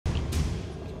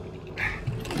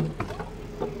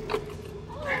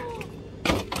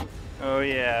Oh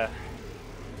yeah.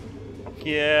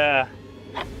 Yeah.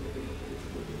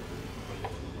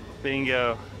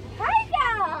 Bingo.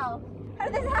 Heiko! How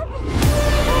did this happen?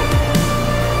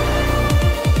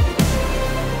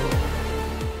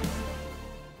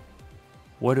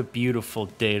 What a beautiful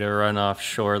day to run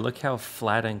offshore. Look how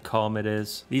flat and calm it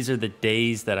is. These are the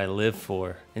days that I live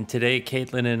for. And today,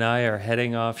 Caitlin and I are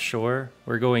heading offshore.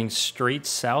 We're going straight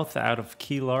south out of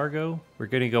Key Largo. We're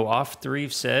gonna go off the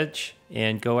reef's edge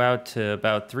and go out to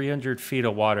about 300 feet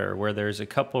of water where there's a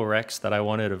couple wrecks that I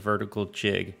wanted a vertical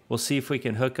jig. We'll see if we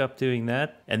can hook up doing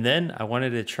that. And then I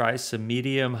wanted to try some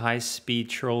medium high-speed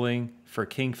trolling for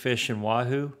kingfish and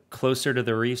wahoo closer to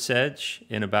the reef's edge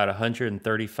in about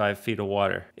 135 feet of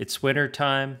water. It's winter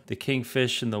time. The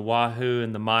kingfish and the wahoo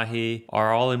and the mahi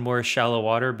are all in more shallow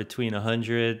water between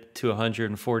 100 to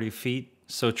 140 feet.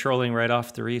 So trolling right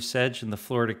off the reef's edge in the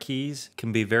Florida Keys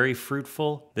can be very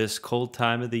fruitful this cold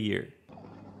time of the year.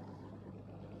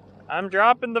 I'm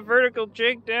dropping the vertical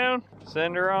jig down.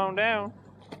 Send her on down.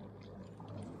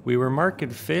 We were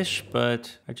marking fish,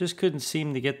 but I just couldn't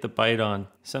seem to get the bite on.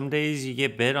 Some days you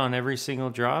get bit on every single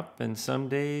drop, and some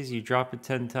days you drop it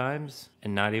 10 times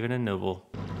and not even a nibble.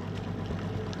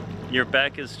 Your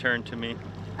back is turned to me.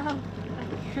 Oh.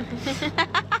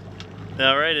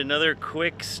 All right, another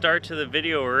quick start to the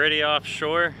video. We're already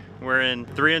offshore. We're in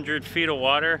 300 feet of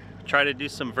water. Try to do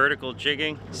some vertical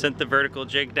jigging. Sent the vertical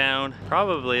jig down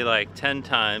probably like 10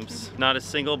 times. Not a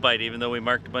single bite, even though we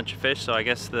marked a bunch of fish. So I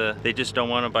guess they just don't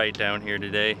want to bite down here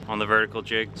today on the vertical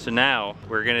jig. So now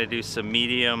we're gonna do some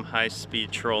medium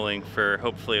high-speed trolling for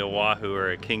hopefully a wahoo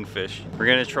or a kingfish. We're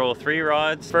gonna troll 3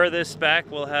 rods. Furthest back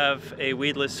we'll have a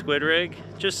weedless squid rig,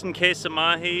 just in case a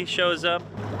mahi shows up.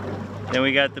 Then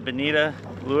we got the bonita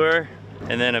lure,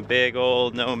 and then a big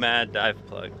old Nomad dive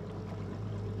plug.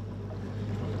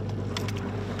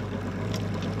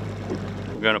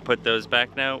 We're gonna put those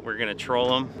back now. We're gonna troll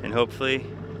them, and hopefully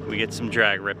we get some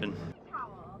drag ripping.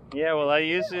 Yeah, well I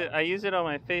use it on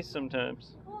my face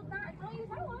sometimes. Well, don't use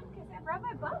that one because I rubbed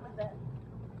my butt with it.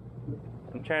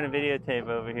 I'm trying to videotape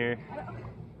over here.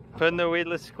 Putting the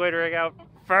weedless squid rig out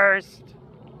first.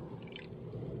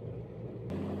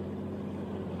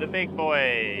 The big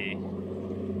boy.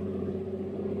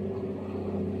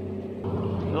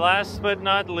 Last but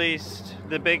not least,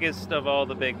 the biggest of all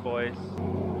the big boys.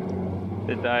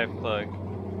 The dive plug.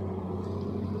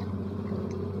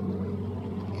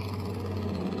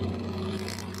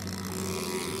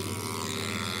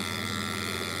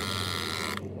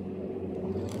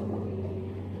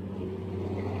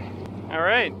 All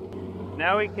right,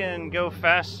 now we can go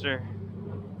faster.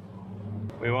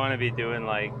 We want to be doing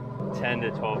like 10 to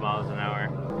 12 miles an hour,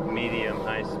 medium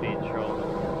high-speed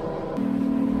troll.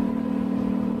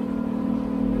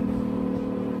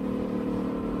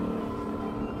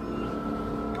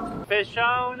 Fish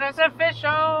on, that's a fish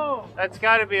on. That's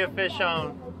gotta be a fish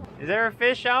on. Is there a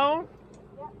fish on?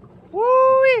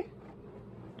 Woo-wee!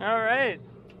 All right.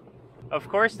 Of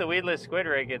course the weedless squid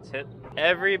rig gets hit.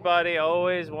 Everybody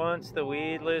always wants the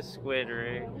weedless squid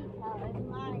rig.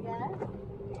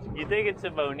 You think it's a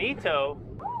bonito?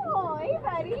 Oh, hey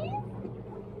buddy.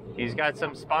 He's got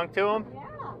some spunk to him?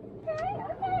 Yeah. Okay.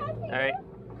 All right.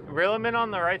 Reel him in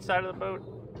on the right side of the boat.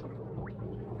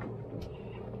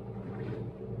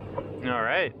 All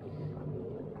right.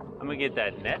 I'm gonna get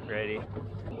that net ready.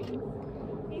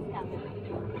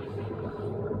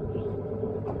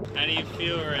 How do you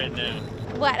feel right now?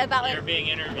 What about You're being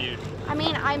interviewed. I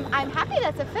mean, I'm happy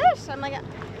that's a fish. I'm like,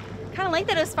 kind of like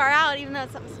that it was far out, even though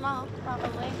it's something small,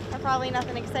 probably. Or probably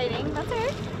nothing exciting. That's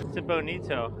okay. It's a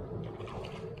bonito.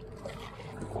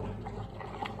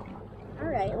 All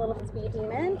right, a little speed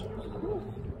demon.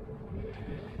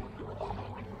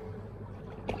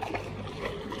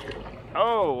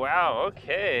 Oh, wow,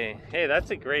 okay. Hey,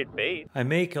 that's a great bait. I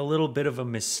make a little bit of a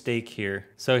mistake here.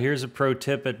 So here's a pro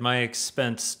tip at my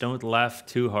expense. Don't laugh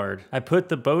too hard. I put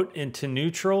the boat into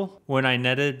neutral when I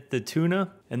netted the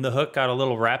tuna, and the hook got a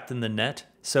little wrapped in the net.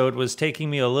 So it was taking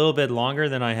me a little bit longer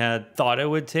than I had thought it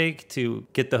would take to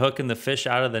get the hook and the fish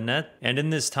out of the net. And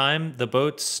in this time, the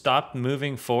boat stopped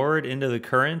moving forward into the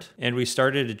current and we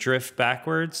started to drift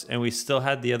backwards, and we still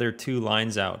had the other 2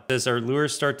 lines out. As our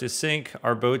lures start to sink,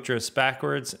 our boat drifts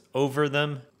backwards over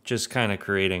them, just kind of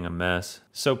creating a mess.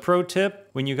 So pro tip,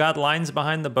 when you got lines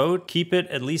behind the boat, keep it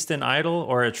at least in idle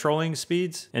or at trolling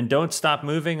speeds, and don't stop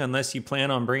moving unless you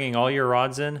plan on bringing all your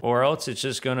rods in, or else it's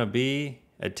just gonna be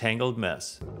a tangled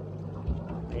mess.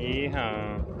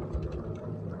 Yeehaw.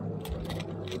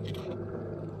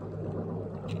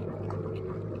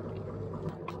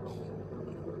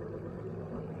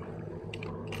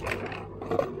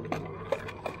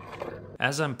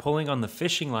 As I'm pulling on the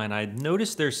fishing line, I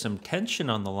noticed there's some tension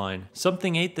on the line.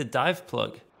 Something ate the dive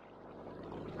plug.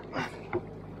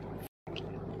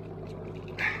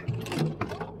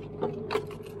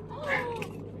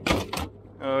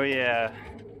 Oh yeah.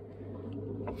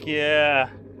 Yeah.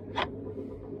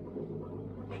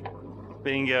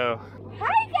 Bingo.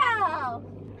 Heiko!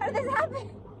 How did this happen?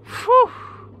 Whew.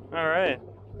 All right.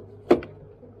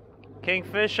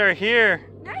 Kingfish are here.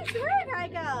 Nice work,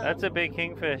 Heiko. That's a big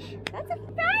kingfish. That's a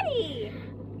fatty.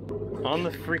 On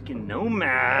the freaking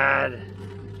Nomad.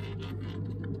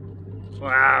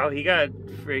 Wow, he got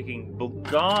freaking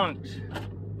donked.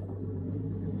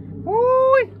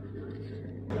 Woo!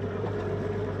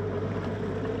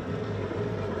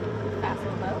 Fast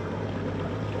little boat.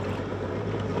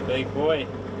 It's a big boy.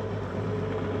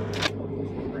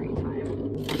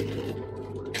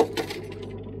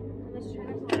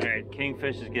 Alright,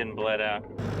 kingfish is getting bled out.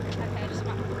 Okay, just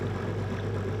one.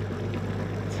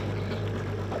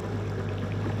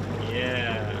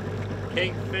 Yeah.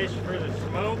 Kingfish for the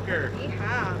smoker.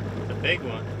 Yeah. It's a big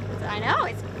one. I know,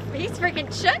 he's freaking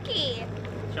chunky.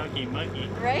 Chunky monkey.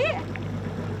 Right?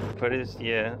 Put his,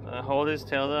 hold his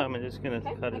tail up. I'm just gonna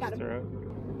cut his throat.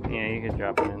 Yeah, you can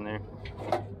drop it in there.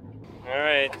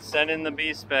 Alright, sending the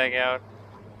beast bag out.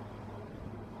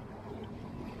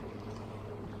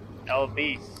 El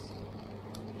Beast.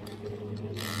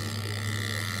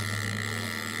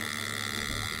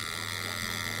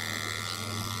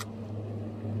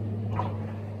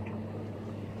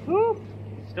 Woo!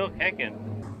 Still kicking.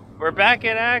 We're back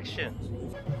in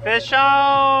action. Fish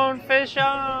on! Fish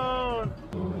on!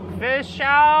 Fish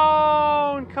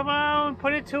on! Come on,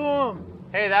 put it to him.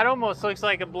 Hey, that almost looks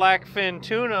like a blackfin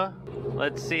tuna.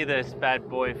 Let's see this bad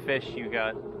boy fish you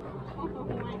got.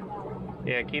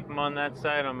 Yeah, keep him on that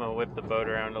side. I'm gonna whip the boat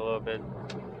around a little bit.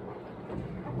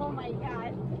 Oh my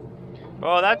god.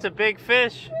 Oh, that's a big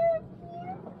fish.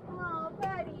 Oh,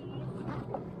 buddy.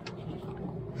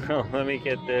 Oh, let me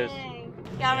get this. Dang.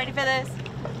 Y'all ready for this?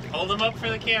 Hold him up for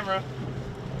the camera.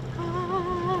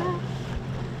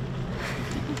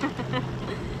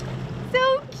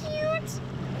 So cute.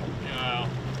 Wow.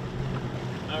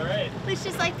 All right. Looks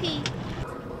just like pee.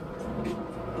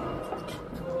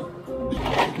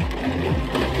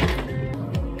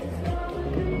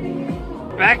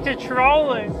 Back to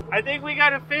trolling. I think we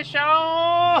got a fish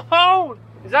on.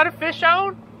 Is that a fish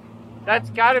on?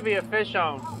 That's got to be a fish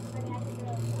on.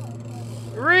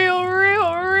 Real,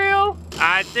 real, real.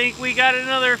 I think we got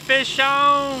another fish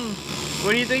on.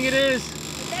 What do you think it is?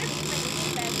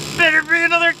 Better be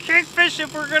another kingfish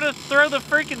if we're gonna throw the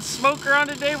freaking smoker on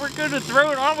today. We're gonna throw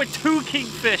it on with 2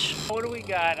 kingfish. What do we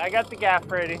got? I got the gaff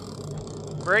ready.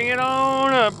 Bring it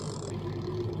on up.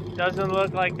 Doesn't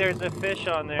look like there's a fish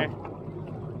on there.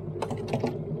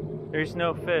 There's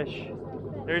no fish.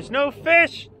 There's no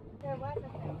fish! There was a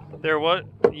fish. There what?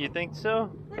 You think so?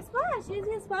 Look, squash. You didn't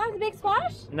see a squash? A big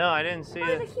squash? No, I didn't see Oh,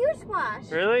 it. it's a huge squash.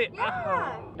 Really?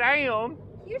 Yeah. Oh, damn.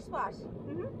 Huge squash.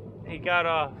 He got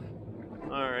off.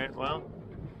 Alright, well.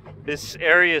 This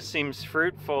area seems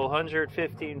fruitful.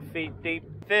 115 feet deep.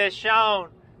 Fish on!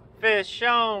 Fish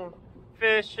on!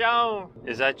 Fish on!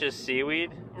 Is that just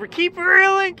seaweed? Keep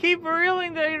reeling! Keep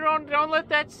reeling! Don't let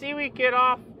that seaweed get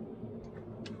off.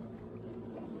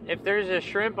 If there's a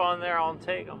shrimp on there, I'll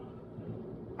take them.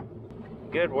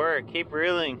 Good work. Keep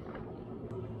reeling.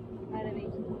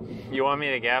 You want me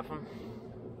to gaff them?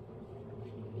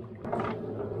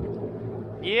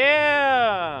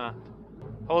 Yeah!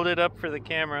 Hold it up for the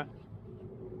camera.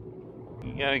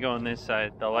 You gotta go on this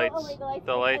side. The lights,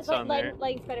 the lights on there.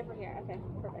 Lights better from here. Okay,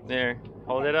 perfect. There.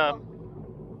 Hold it up.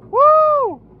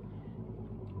 Woo!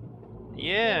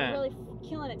 Yeah. You're really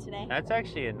killing it today. That's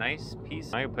actually a nice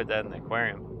piece. I can put that in the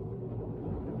aquarium.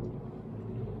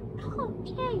 Oh,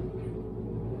 Jay.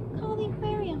 Call the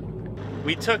aquarium.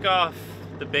 We took off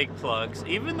the big plugs,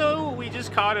 even though we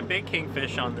just caught a big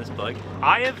kingfish on this plug.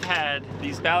 I have had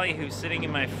these ballyhoos sitting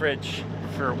in my fridge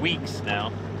for weeks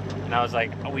now, and I was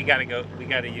like, oh, we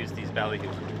gotta use these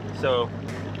ballyhoos. So,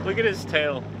 look at his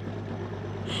tail.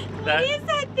 What is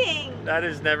that thing? That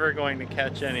is never going to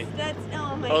catch any. That's,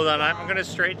 oh my Hold on, God. I'm gonna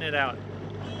straighten it out.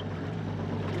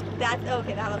 That's,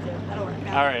 okay, that'll do. That'll work.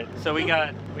 All right, so we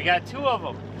got 2 of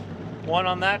them. One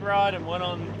on that rod and one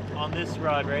on this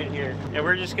rod right here. And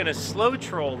we're just gonna slow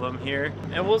troll them here,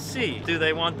 and we'll see. Do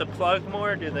they want the plug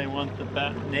more? Do they want the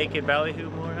naked ballyhoo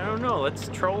more? I don't know. Let's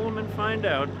troll them and find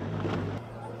out.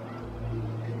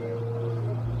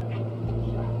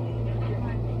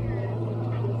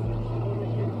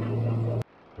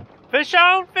 Fish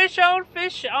on, fish on,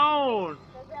 fish on.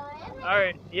 All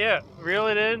right, yeah, reel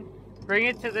it in. Bring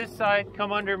it to this side.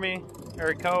 Come under me,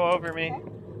 or go over me.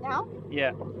 Now?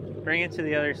 Yeah, bring it to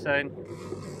the other side.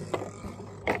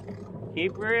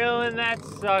 Keep reeling that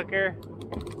sucker.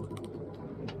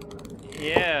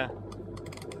 Yeah.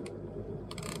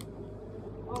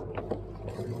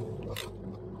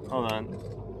 Hold on.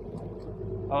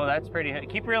 Oh, that's pretty heavy.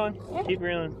 Keep reeling. Yeah. Keep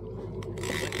reeling.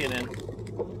 Let's get in.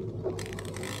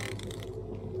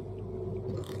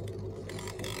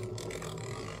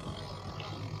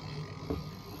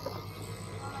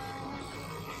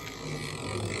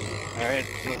 All right.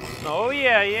 Oh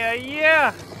yeah, yeah,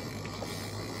 yeah.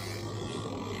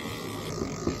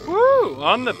 Woo!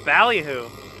 On the ballyhoo.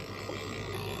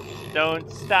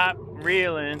 Don't stop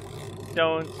reeling.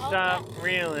 Don't stop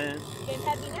reeling. Getting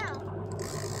heavy now.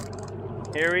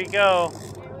 Here we go.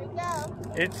 Here we go.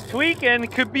 It's tweaking.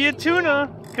 Could be a tuna.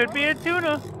 Could be a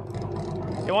tuna.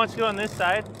 It wants to go on this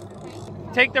side.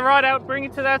 Take the rod out. Bring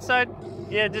it to that side.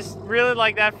 Yeah, just reel it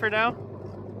like that for now.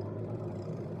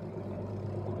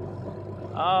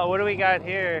 Oh, what do we got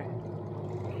here?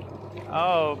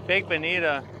 Oh, big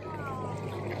bonita.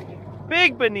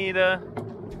 Big bonita.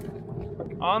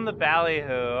 On the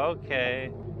ballyhoo.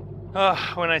 Okay.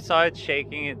 Oh, when I saw it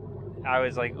shaking, I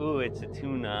was like, ooh, it's a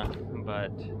tuna.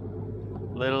 But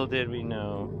little did we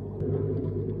know.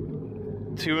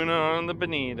 Tuna on the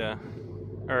bonita.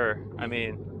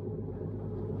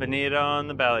 Bonita on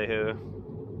the ballyhoo.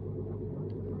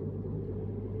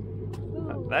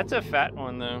 That's a fat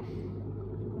one, though.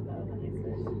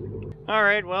 All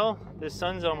right, well, the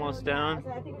sun's almost down.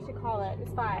 I think we should call it.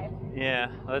 It's 5.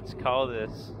 Yeah, let's call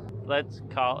this. Let's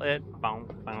call it. Boom,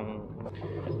 boom.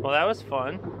 Well, that was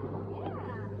fun. Yeah.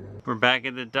 We're back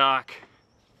at the dock.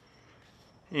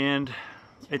 And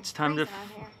it's time to...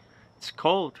 It's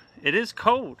cold. It is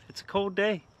cold. It's a cold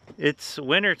day. It's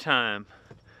winter time.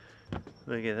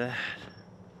 Look at that.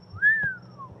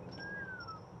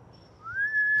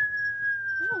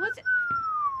 Oh, what's it?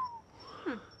 I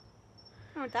don't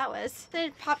know what that was.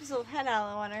 It popped his little head out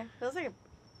of the water. It was like it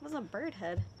was a bird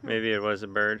head. Maybe it was a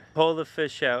bird. Pull the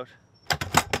fish out.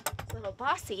 It's a little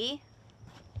bossy.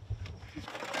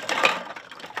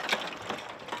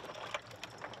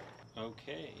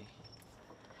 Okay.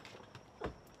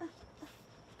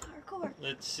 Hardcore.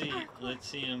 Let's see. Let's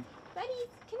see him. Buddies,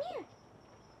 come here.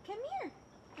 Come here.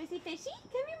 Is he fishy?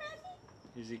 Come here,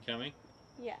 Mousy. Is he coming?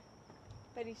 Yeah.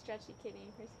 Buddy's stretchy kitty.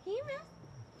 Here, Mouse.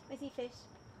 Is he fish?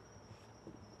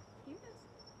 Here, Mouse.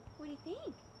 What do you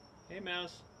think? Hey,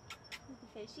 mouse. Is he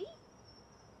fishy?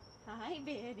 Hi,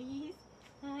 buddies.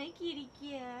 Hi, kitty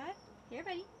cat. Here,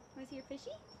 buddy. Was he your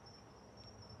fishy?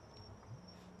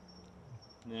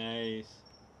 Nice.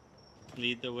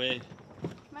 Lead the way.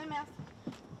 Come on, Mouse.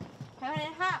 Come on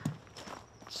and hop.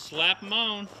 Slap him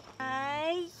on.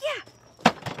 Yeah.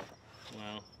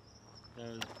 Wow. That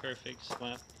was a perfect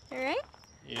slap. All right.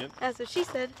 Yep. That's what she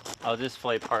said. I'll just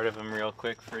play part of him real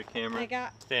quick for a camera. I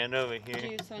got Stand over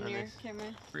here. juice on your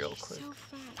camera. Real She's quick. so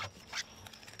fat.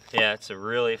 Yeah, it's a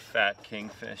really fat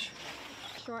kingfish.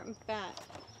 Short and fat.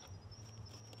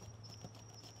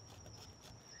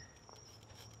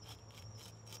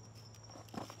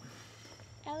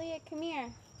 Elliot, come here.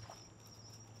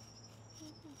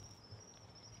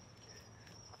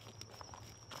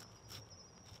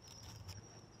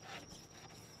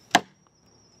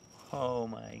 Oh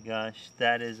my gosh,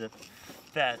 that is a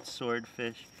fat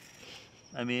swordfish.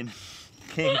 I mean,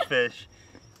 kingfish.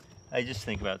 I just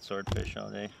think about swordfish all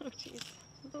day. Oh, jeez.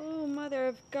 Oh, mother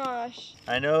of gosh.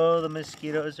 I know the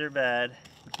mosquitoes are bad,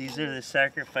 but these are the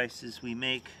sacrifices we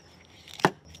make.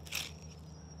 Okay.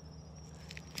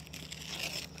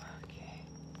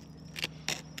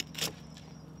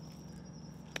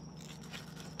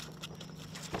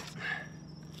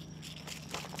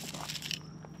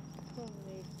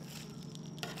 Holy.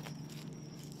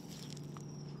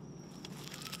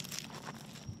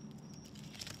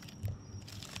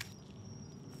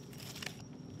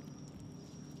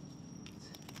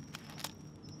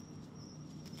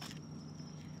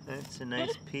 That's a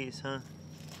nice piece, huh?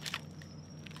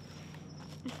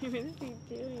 What is he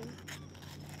doing?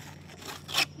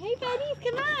 Hey, buddies,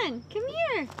 come on. Come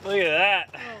here. Look at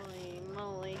that. Holy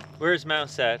moly. Where's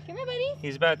Mouse at? Come here, buddies.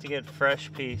 He's about to get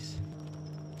fresh piece.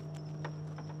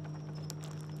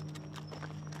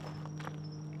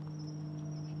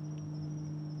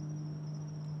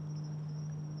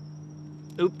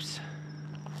 Oops.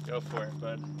 Go for it,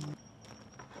 bud.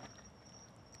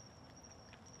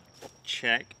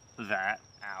 Check that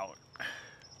out.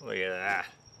 Look at that.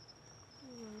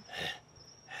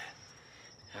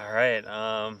 All right,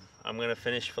 I'm gonna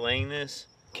finish filleting this.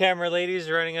 Camera lady's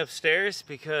running upstairs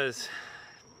because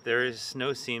there's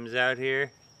no seams out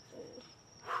here.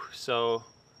 So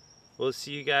we'll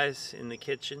see you guys in the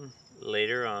kitchen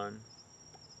later on.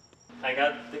 I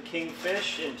got the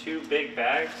kingfish in 2 big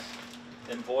bags,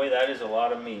 and boy, that is a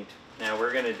lot of meat. Now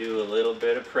we're gonna do a little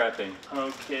bit of prepping.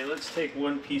 Okay, let's take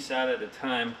 1 piece out at a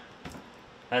time.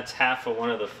 That's half of one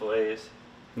of the fillets.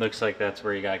 Looks like that's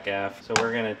where you got gaff. So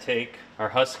we're gonna take our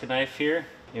husk knife here,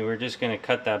 and we're just gonna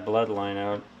cut that bloodline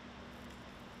out.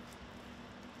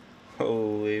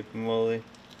 Holy moly.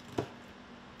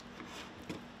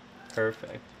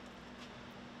 Perfect.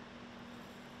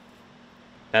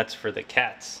 That's for the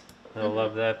cats. They'll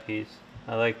love that piece.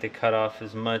 I like to cut off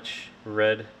as much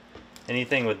red.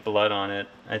 Anything with blood on it,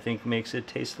 I think makes it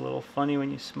taste a little funny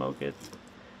when you smoke it.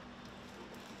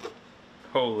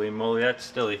 Holy moly, that's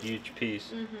still a huge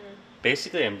piece.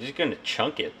 Basically, I'm just gonna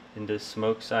chunk it into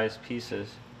smoke-sized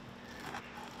pieces.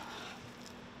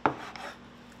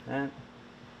 That.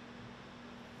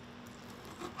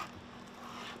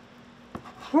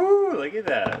 Woo, look at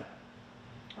that.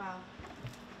 Wow.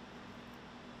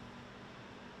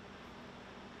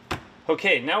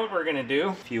 Okay, now what we're gonna do,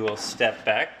 if you will step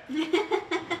back.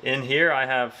 In here I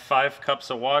have 5 cups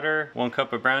of water, 1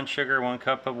 cup of brown sugar, 1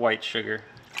 cup of white sugar.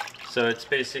 So it's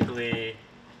basically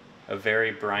a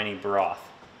very briny broth.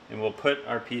 And we'll put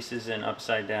our pieces in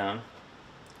upside down,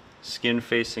 skin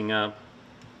facing up.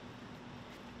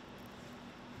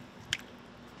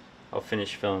 I'll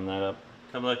finish filling that up.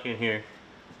 Come look in here.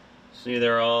 See,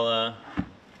 they're all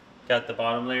got the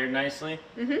bottom layered nicely.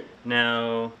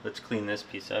 Now let's clean this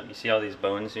piece up. You see all these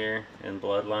bones here and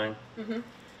bloodline?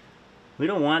 We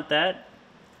don't want that.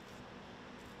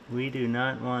 We do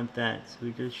not want that. So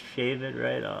we just shave it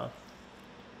right off.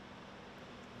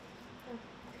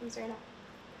 Comes right up.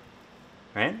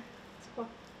 Right? It's cool.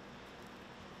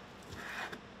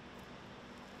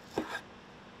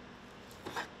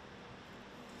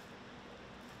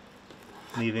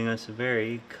 Leaving us a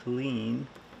very clean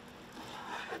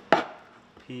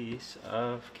piece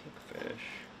of kingfish.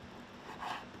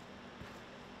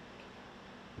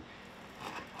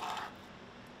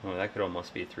 Oh, that could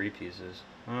almost be 3 pieces.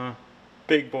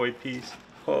 Big boy piece.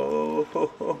 Oh,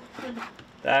 ho, ho.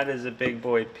 That is a big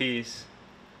boy piece.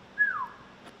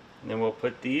 And then we'll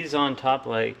put these on top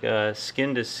like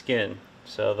skin to skin.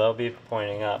 So they'll be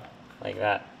pointing up like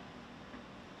that.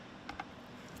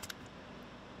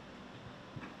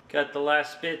 Got the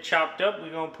last bit chopped up.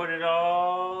 We're gonna put it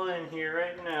all in here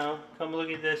right now. Come look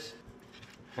at this.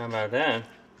 How about that?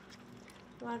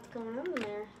 Lots going on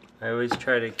there. I always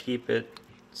try to keep it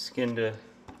skin to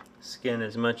skin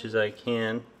as much as I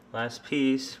can. Last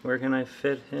piece. Where can I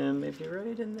fit him? Maybe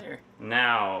right in there.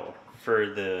 Now for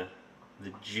the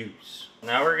juice.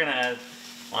 Now we're gonna add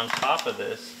on top of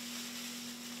this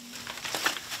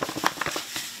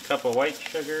a cup of white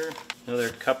sugar, another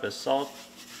cup of salt,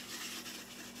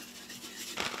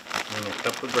 and a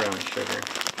cup of brown sugar.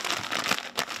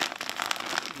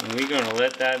 And we're gonna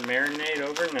let that marinate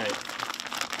overnight.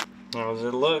 How does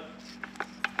it look?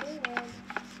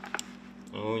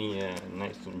 Oh yeah,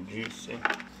 nice and juicy.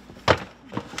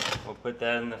 We'll put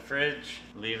that in the fridge,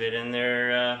 leave it in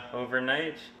there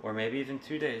overnight, or maybe even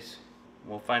 2 days.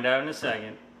 We'll find out in a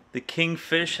second. The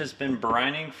kingfish has been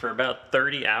brining for about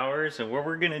 30 hours, and what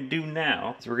we're gonna do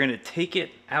now is we're gonna take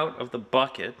it out of the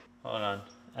bucket. Hold on,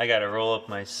 I gotta roll up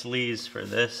my sleeves for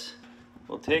this.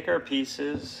 We'll take our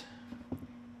pieces.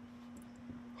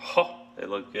 Oh, they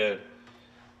look good.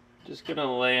 Just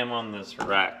gonna lay them on this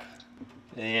rack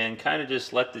and kind of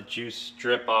just let the juice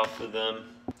drip off of them.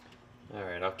 All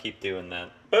right, I'll keep doing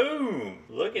that. Boom!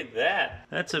 Look at that.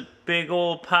 That's a big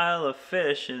old pile of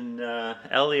fish, and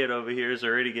Elliot over here is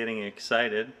already getting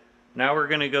excited. Now we're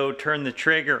gonna go turn the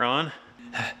Traeger on.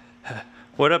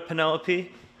 What up,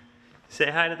 Penelope?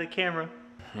 Say hi to the camera.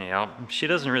 Yeah, she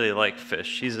doesn't really like fish.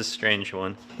 She's a strange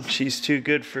one. She's too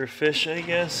good for fish, I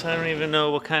guess. I don't even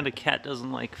know what kind of cat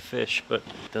doesn't like fish, but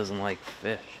doesn't like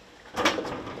fish.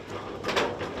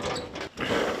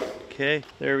 Okay,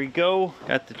 there we go.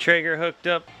 Got the Traeger hooked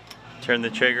up. Turn the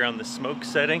Traeger on the smoke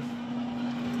setting.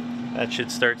 That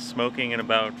should start smoking in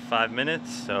about 5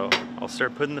 minutes, so I'll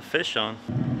start putting the fish on.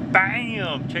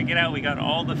 Bam! Check it out, we got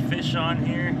all the fish on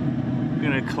here. I'm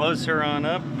gonna close her on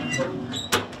up.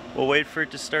 We'll wait for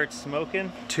it to start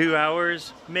smoking. 2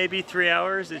 hours, maybe 3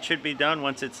 hours. It should be done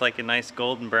once it's like a nice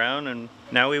golden brown, and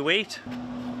now we wait.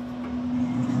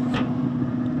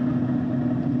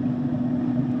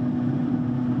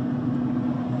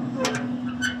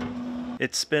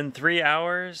 It's been 3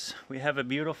 hours. We have a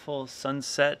beautiful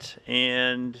sunset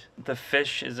and the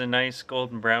fish is a nice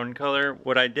golden brown color.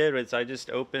 What I did was I just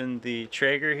opened the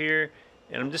Traeger here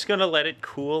and I'm just gonna let it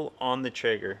cool on the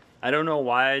Traeger. I don't know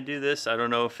why I do this. I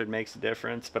don't know if it makes a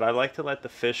difference, but I like to let the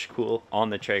fish cool on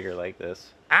the Traeger like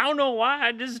this. I don't know why,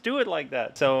 I just do it like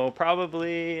that. So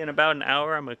probably in about an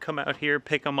hour, I'm gonna come out here,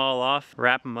 pick them all off,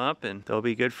 wrap them up, and they'll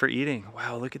be good for eating.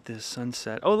 Wow, look at this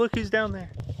sunset. Oh, look who's down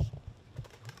there.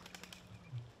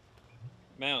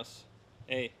 Mouse,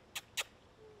 hey,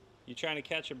 you trying to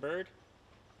catch a bird?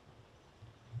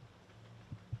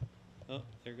 Oh,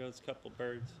 there goes a couple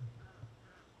birds.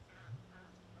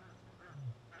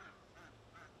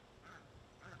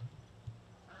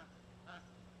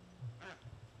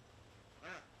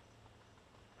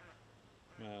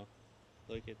 Wow,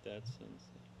 look at that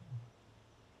sunset.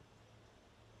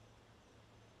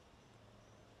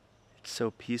 It's so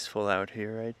peaceful out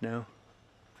here right now.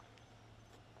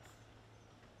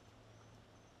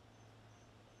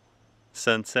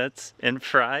 Sunsets and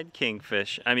fried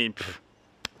kingfish. I mean,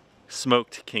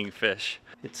 smoked kingfish.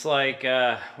 It's like,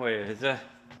 wait, is it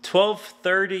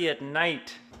 12:30 at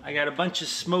night. I got a bunch of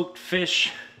smoked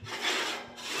fish.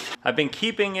 I've been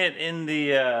keeping it in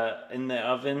the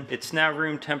oven. It's now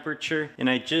room temperature, and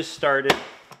I just started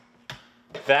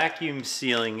vacuum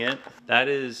sealing it. That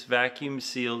is vacuum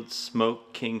sealed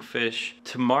smoked kingfish.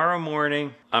 Tomorrow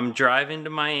morning, I'm driving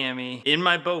to Miami in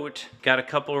my boat. Got a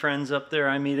couple friends up there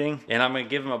I'm meeting, and I'm gonna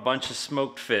give them a bunch of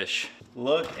smoked fish.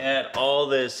 Look at all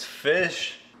this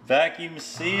fish, vacuum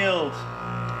sealed.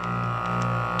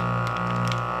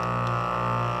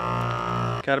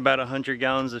 Got about 100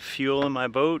 gallons of fuel in my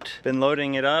boat. Been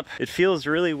loading it up. It feels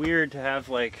really weird to have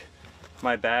like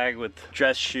my bag with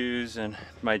dress shoes and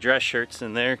my dress shirts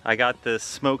in there. I got the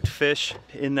smoked fish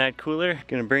in that cooler.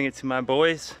 Gonna bring it to my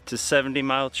boys. It's a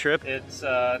 70-mile trip. It's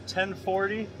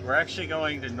 10:40. We're actually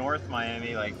going to North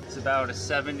Miami. Like it's about a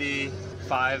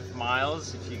 75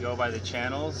 miles if you go by the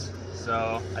channels.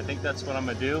 So I think that's what I'm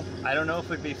gonna do. I don't know if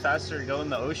it'd be faster to go in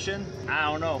the ocean. I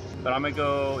don't know, but I'm gonna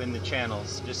go in the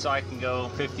channels just so I can go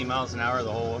 50 miles an hour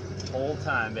the whole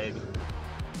time, baby.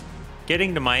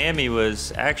 Getting to Miami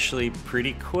was actually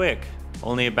pretty quick.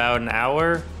 Only about an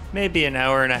hour, maybe an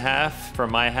hour and a half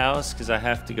from my house because I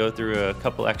have to go through a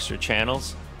couple extra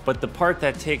channels. But the part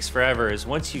that takes forever is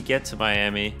once you get to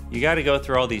Miami, you gotta go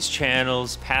through all these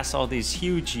channels, pass all these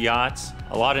huge yachts,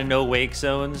 a lot of no wake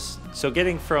zones. So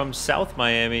getting from South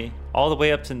Miami all the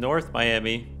way up to North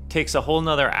Miami takes a whole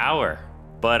nother hour.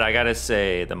 But I gotta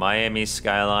say, the Miami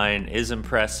skyline is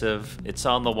impressive. It's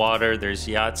on the water, there's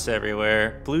yachts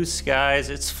everywhere, blue skies,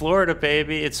 it's Florida,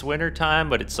 baby. It's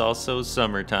wintertime, but it's also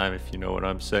summertime, if you know what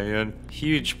I'm saying.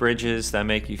 Huge bridges that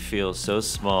make you feel so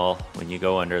small when you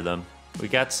go under them. We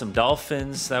got some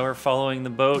dolphins that were following the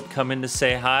boat coming to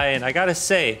say hi, and I gotta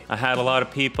say, I had a lot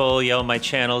of people yell my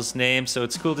channel's name, so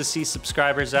it's cool to see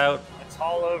subscribers out. It's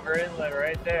all over inlet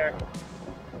right there.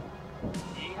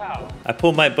 Yeehaw. I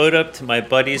pulled my boat up to my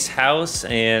buddy's house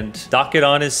and dock it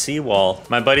on his seawall.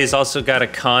 My buddy's also got a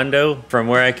condo from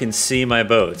where I can see my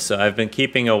boat, so I've been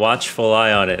keeping a watchful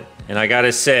eye on it. And I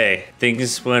gotta say,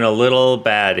 things went a little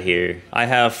bad here. I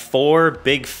have 4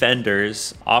 big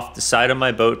fenders off the side of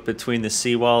my boat between the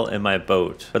seawall and my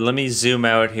boat. But let me zoom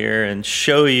out here and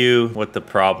show you what the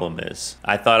problem is.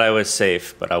 I thought I was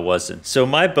safe, but I wasn't. So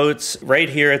my boat's right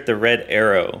here at the red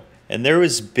arrow. And there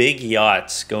was big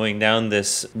yachts going down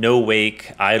this no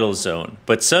wake idle zone.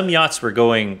 But some yachts were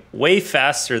going way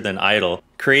faster than idle,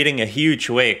 creating a huge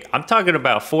wake. I'm talking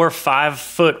about 4 or 5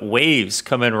 foot waves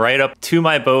coming right up to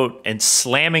my boat and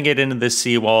slamming it into the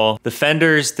seawall. The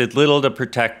fenders did little to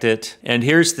protect it. And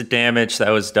here's the damage that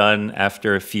was done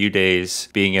after a few days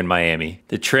being in Miami.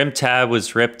 The trim tab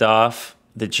was ripped off.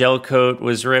 The gel coat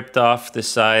was ripped off the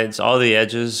sides. All the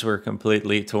edges were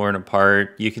completely torn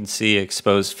apart. You can see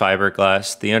exposed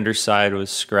fiberglass. The underside was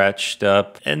scratched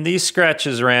up. And these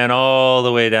scratches ran all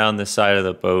the way down the side of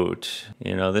the boat.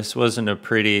 You know, this wasn't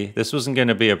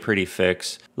gonna be a pretty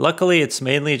fix. Luckily, it's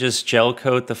mainly just gel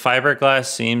coat. The fiberglass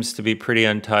seems to be pretty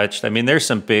untouched. I mean, there's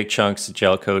some big chunks of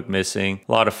gel coat missing.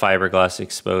 A lot of fiberglass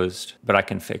exposed, but I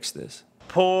can fix this.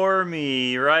 Poor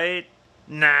me, right?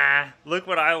 Nah, look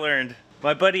what I learned.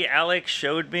 My buddy Alex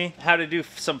showed me how to do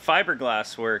some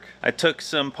fiberglass work. I took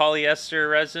some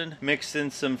polyester resin, mixed in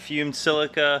some fumed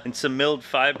silica and some milled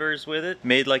fibers with it,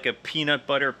 made like a peanut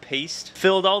butter paste,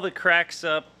 filled all the cracks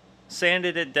up,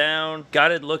 sanded it down,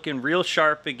 got it looking real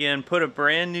sharp again, put a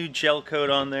brand new gel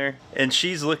coat on there, and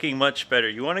she's looking much better.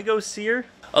 You wanna go see her?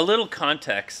 A little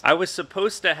context. I was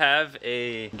supposed to have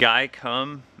a guy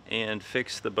come and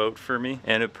fix the boat for me,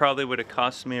 and it probably would have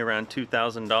cost me around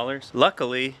 $2,000.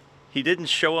 Luckily, he didn't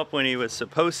show up when he was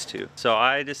supposed to, so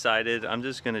I decided I'm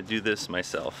just gonna do this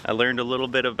myself. I learned a little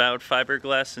bit about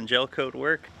fiberglass and gel coat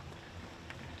work,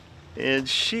 and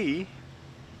she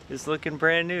is looking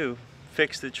brand new.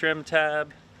 fix the trim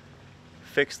tab,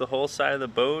 fix the whole side of the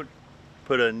boat,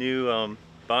 put a new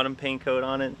bottom paint coat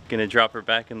on it. Gonna drop her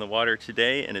back in the water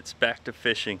today, and it's back to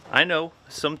fishing. I know,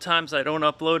 sometimes I don't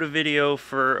upload a video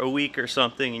for a week or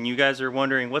something, and you guys are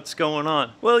wondering what's going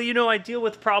on. Well, you know, I deal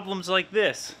with problems like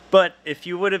this. But if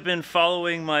you would have been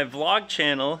following my vlog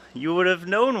channel, you would have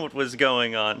known what was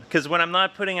going on. Because when I'm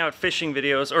not putting out fishing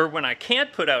videos, or when I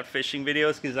can't put out fishing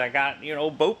videos because I got, you know,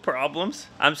 boat problems,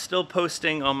 I'm still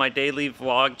posting on my daily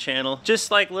vlog channel,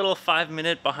 just like little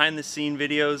 5-minute behind the scene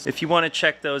videos. If you want to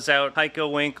check those out,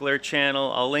 Heiko Winkler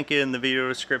channel, I'll link it in the video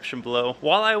description below.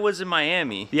 While I was in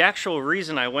Miami, the actual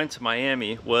reason I went to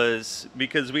Miami was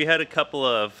because we had a couple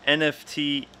of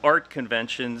NFT art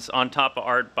conventions on top of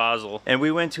Art Basel, and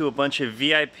we went to a bunch of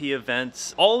VIP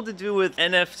events, all to do with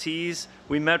NFTs.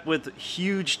 We met with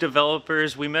huge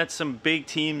developers. We met some big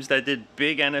teams that did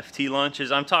big NFT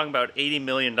launches. I'm talking about $80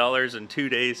 million in 2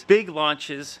 days. Big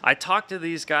launches. I talked to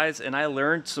these guys and I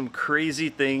learned some crazy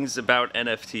things about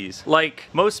NFTs. Like,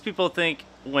 most people think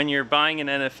when you're buying an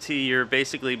NFT, you're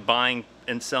basically buying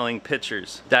and selling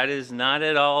pictures. That is not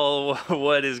at all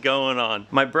what is going on.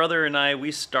 My brother and I,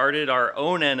 we started our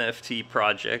own NFT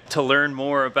project to learn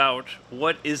more about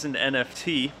what is an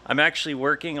NFT. I'm actually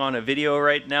working on a video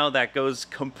right now that goes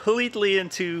completely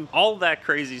into all that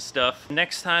crazy stuff.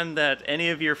 Next time that any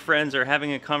of your friends are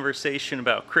having a conversation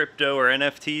about crypto or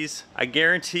NFTs, I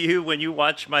guarantee you when you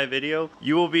watch my video,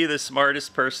 you will be the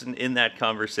smartest person in that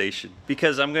conversation,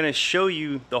 because I'm going to show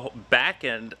you the whole back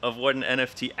end of what an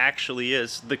NFT actually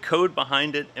is, the code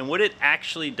behind it, and what it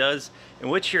actually does, and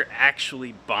what you're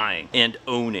actually buying and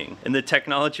owning. And the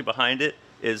technology behind it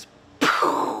is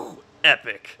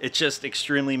epic. It's just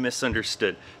extremely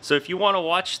misunderstood. So if you want to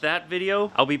watch that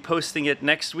video, I'll be posting it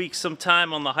next week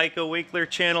sometime on the Heiko Winkler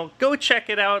channel. Go check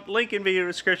it out. Link in video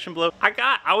description below.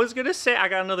 I was gonna say I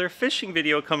got another fishing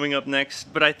video coming up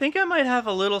next, but I think I might have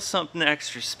a little something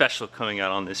extra special coming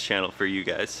out on this channel for you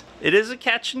guys. It is a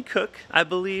catch and cook, I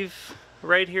believe,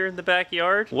 right here in the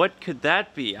backyard. What could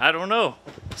that be? I don't know.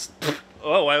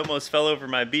 Oh, I almost fell over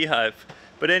my beehive.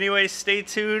 But anyway, stay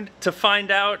tuned to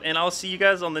find out, and I'll see you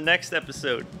guys on the next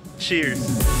episode.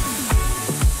 Cheers.